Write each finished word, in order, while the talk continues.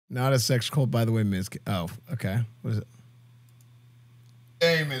Not a sex cult, by the way, Ms. Oh, okay. What is it?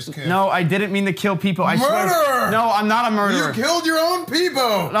 Hey, Ms. Kim. No, I didn't mean to kill people. I Murderer! swear. No, I'm not a murderer. You killed your own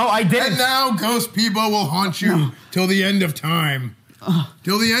people. No, I didn't. And now Ghost Peebo will haunt you till the end of time.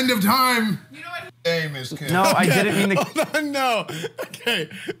 Till the end of time. You know what? Hey, Ms. Kim. No, I didn't mean to. Hold on, no. Okay.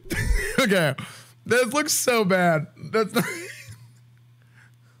 Okay. That looks so bad. That's not.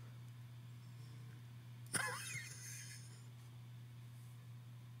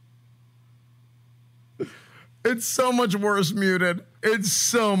 It's so much worse muted. It's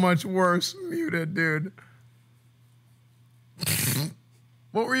so much worse muted, dude.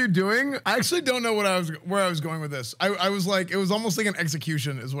 What were you doing? I actually don't know where I was going with this. I was like, it was almost like an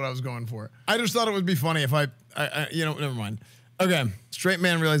execution is what I was going for. I just thought it would be funny if I you know, never mind. Okay, straight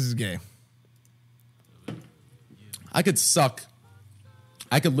man realizes he's gay. I could suck.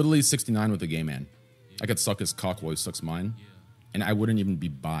 I could literally 69 with a gay man. I could suck his cock while he sucks mine, and I wouldn't even be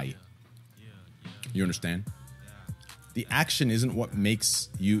bi. You understand? The action isn't what makes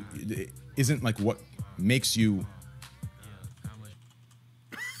you. Isn't like what makes you.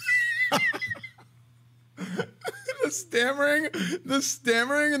 The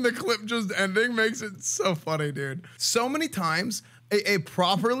stammering and the clip just ending makes it so funny, dude. So many times, a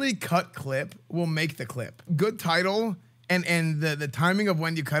properly cut clip will make the clip. Good title and the timing of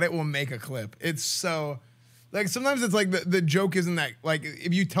when you cut it will make a clip. It's so, like, sometimes it's like the joke isn't that, like,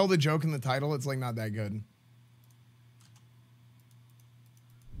 if you tell the joke in the title, it's like not that good.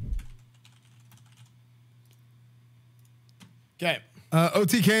 Okay.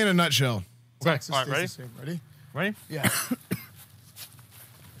 OTK in a nutshell. Okay, all right, ready? Ready? Ready? Yeah.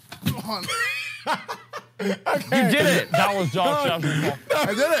 Okay. You did it. That was Josh Jasmine's fault.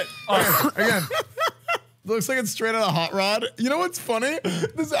 I did it. Again. Looks like it's straight out of Hot Rod. You know what's funny?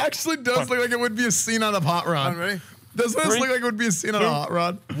 This actually does look like it would be a scene out of Hot Rod. Ready? Doesn't this look like it would be a scene out of Hot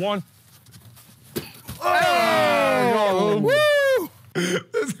Rod? 1. Oh! Woo!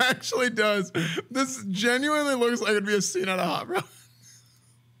 This actually does. This genuinely looks like it'd be a scene out of Hot Rod.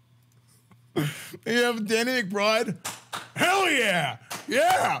 You have Danny McBride. Hell yeah!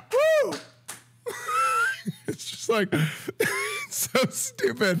 Yeah! Woo! It's just like, it's so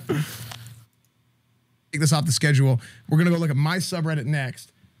stupid. Take this off the schedule. We're gonna go look at my subreddit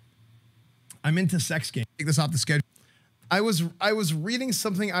next. I'm into sex games. Take this off the schedule. I was reading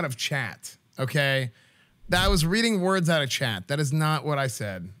something out of chat, okay? I was reading words out of chat. That is not what I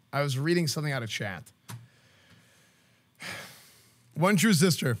said. I was reading something out of chat. One true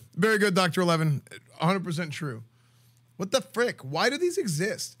sister. Very good, Dr. 11. 100% true. What the frick? Why do these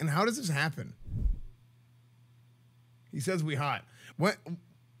exist? And how does this happen? He says we hot. What?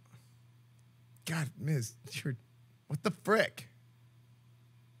 God, Miz, what the frick?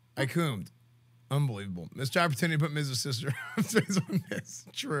 I coomed. Unbelievable. Missed opportunity to put Miz's sister on this.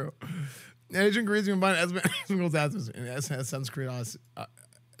 True. Agent agrees you can find Asmongold's ancestors in Assassin's Creed Odyssey.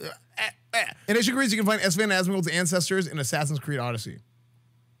 And Agent agrees you can find Esfand Asmongold's ancestors in Assassin's Creed Odyssey.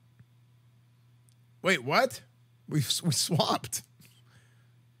 Wait, what? We swapped.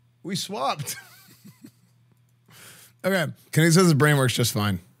 We swapped. Okay. Kenny says his brain works just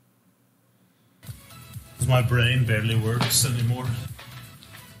fine. My brain barely works anymore.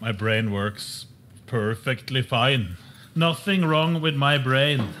 My brain works perfectly fine. Nothing wrong with my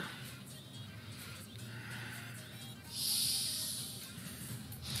brain.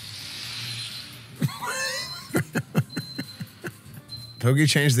 Pogi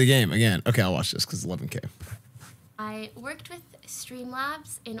changed the game again. Okay, I'll watch this because it's 11K. I worked with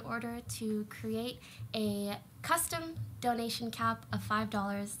Streamlabs in order to create a custom donation cap of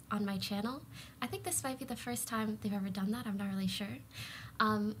 $5 on my channel. I think this might be the first time they've ever done that. I'm not really sure.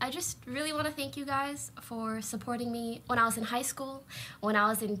 I just really want to thank you guys for supporting me when I was in high school, when I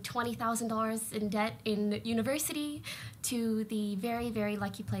was in $20,000 in debt in university, to the very, very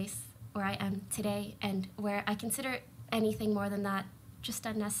lucky place where I am today, and where I consider anything more than that just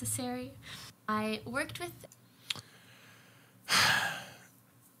unnecessary. I worked with...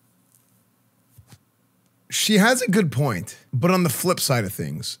 She has a good point, but on the flip side of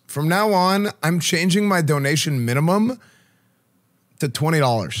things, from now on, I'm changing my donation minimum to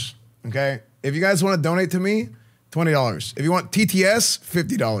 $20, okay? If you guys want to donate to me, $20. If you want TTS,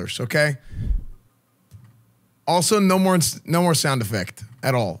 $50, okay? Also, no more sound effect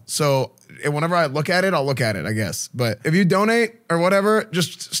at all. So whenever I look at it, I'll look at it, I guess. But if you donate or whatever,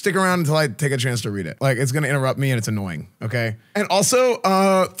 just stick around until I take a chance to read it. Like, it's gonna interrupt me and it's annoying, okay? And also,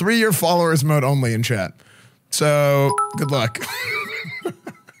 3-year followers mode only in chat. So, good luck.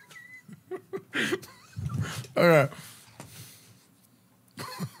 Okay.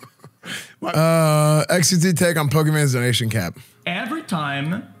 XCT take on Pokemon's donation cap. Every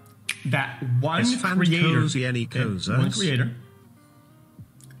time that one Esfand creator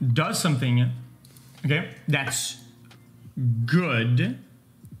does something, okay, that's good.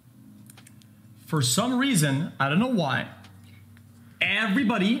 For some reason, I don't know why,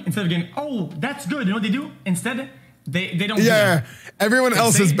 everybody, instead of going, oh, that's good, you know what they do? Instead, they don't do that. Everyone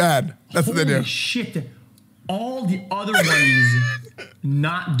else is bad. That's what they do. Holy shit. All the other ones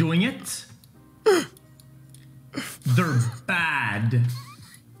not doing it, they're bad.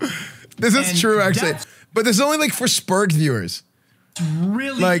 This is And true, actually. that's But this is only like for Spurg viewers.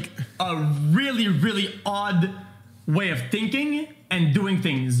 really Like- a really, really odd way of thinking and doing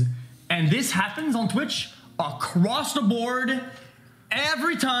things. And this happens on Twitch across the board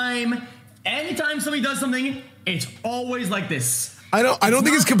every time. Anytime somebody does something, it's always like this. I don't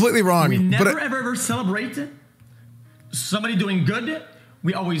think it's completely wrong. We but never ever celebrate somebody doing good.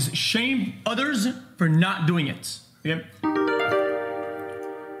 We always shame others for not doing it. Okay?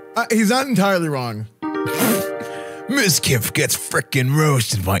 he's not entirely wrong. Miskiff gets frickin'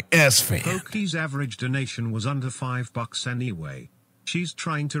 roasted by Esfand. Pokey's average donation was under $5 anyway. She's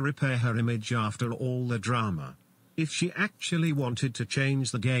trying to repair her image after all the drama. If she actually wanted to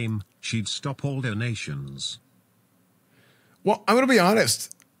change the game, she'd stop all donations. Well, I'm gonna be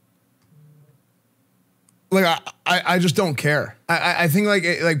honest. Like I just don't care. I think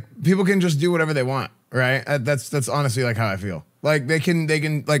like people can just do whatever they want, right? That's honestly like how I feel. Like they can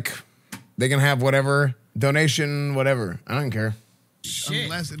have whatever donation, whatever. I don't care. Shit.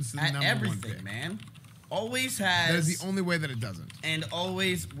 Unless it's the at number one everything, thing. man. Always has. That is the only way that it doesn't. And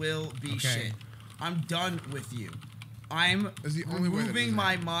always will be shit. I'm done with you. I'm That's the only way that removing doesn't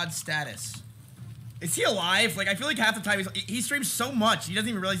my mod status. Is he alive? Like, I feel like half the time he streams so much, he doesn't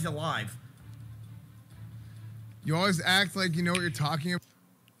even realize he's alive. You always act like you know what you're talking about.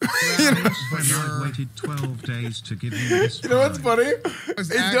 I waited 12 days to give you this. You know what's funny? It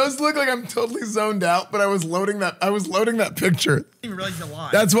does look like I'm totally zoned out, but I was loading that picture. He doesn't even realize he's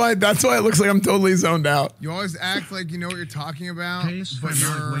alive. That's why it looks like I'm totally zoned out. You always act like you know what you're talking about. But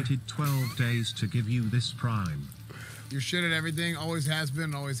I waited 12 days to give you this prime. You're shit at everything, always has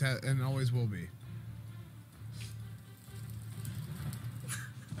been, always will be.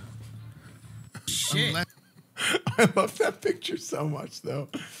 Shit. I love that picture so much, though.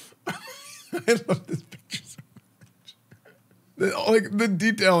 I love this picture so much. The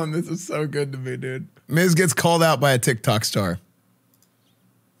detail in this is so good to me, dude. Miz gets called out by a TikTok star.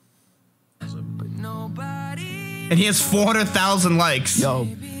 And he has 400,000 likes. Yo,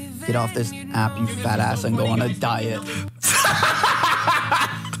 get off this app, you fat ass, and go on a diet.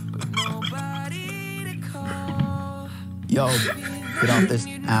 Yo, get off this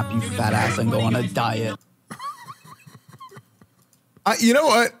app, you fat ass, and go on a diet. You know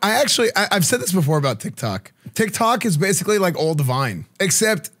what? I've said this before about TikTok. TikTok is basically like old Vine,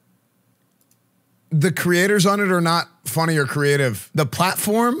 except the creators on it are not funny or creative. The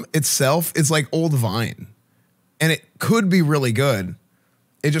platform itself is like old Vine, and it could be really good.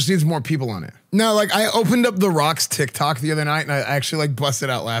 It just needs more people on it. No, like I opened up The Rock's TikTok the other night and I actually like busted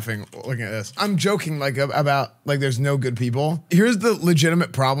out laughing looking at this. I'm joking like about like there's no good people. Here's the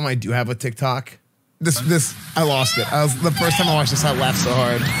legitimate problem I do have with TikTok. This I lost it. The first time I watched this, I laughed so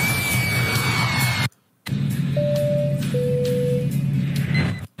hard.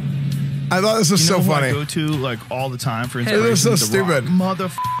 I thought this was so funny. I go to like all the time for It inspiration. was so The stupid. Rock.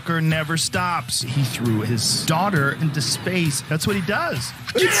 Motherfucker never stops. He threw his daughter into space. That's what he does.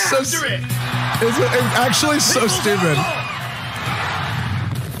 It's so it. It's actually so stupid.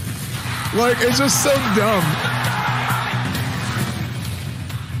 Like it's just so dumb.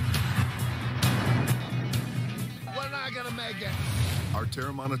 Our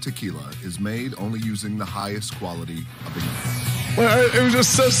Terramana tequila is made only using the highest quality of ingredients. Well, it was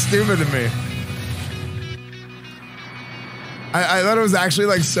just so stupid to me. I thought it was actually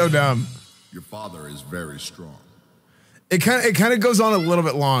like so dumb. Your father is very strong. It kind of goes on a little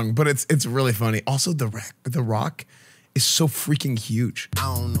bit long, but it's really funny. Also, the Rock is so freaking huge.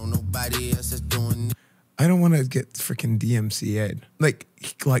 I don't know nobody else that's doing it. I don't want to get freaking DMCA'd. Like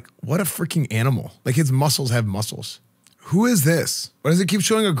what a freaking animal. Like his muscles have muscles. Who is this? Why does it keep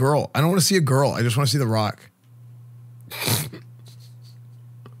showing a girl? I don't want to see a girl. I just want to see The Rock.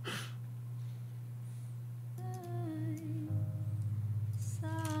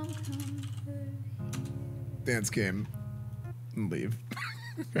 Dance game and leave.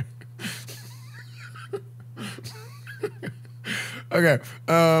 Okay.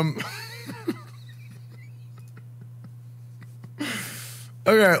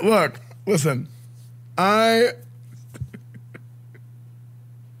 Okay, look, listen.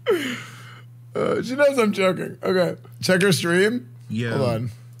 She knows I'm joking. Okay. Check her stream. Yo. Hold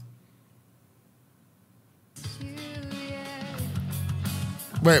on.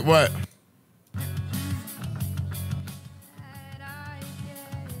 Wait, what?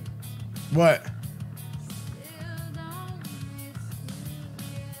 What?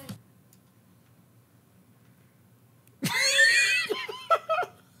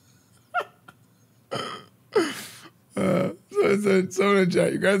 Someone in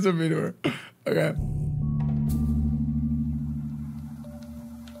chat, you guys are mean to her. Okay.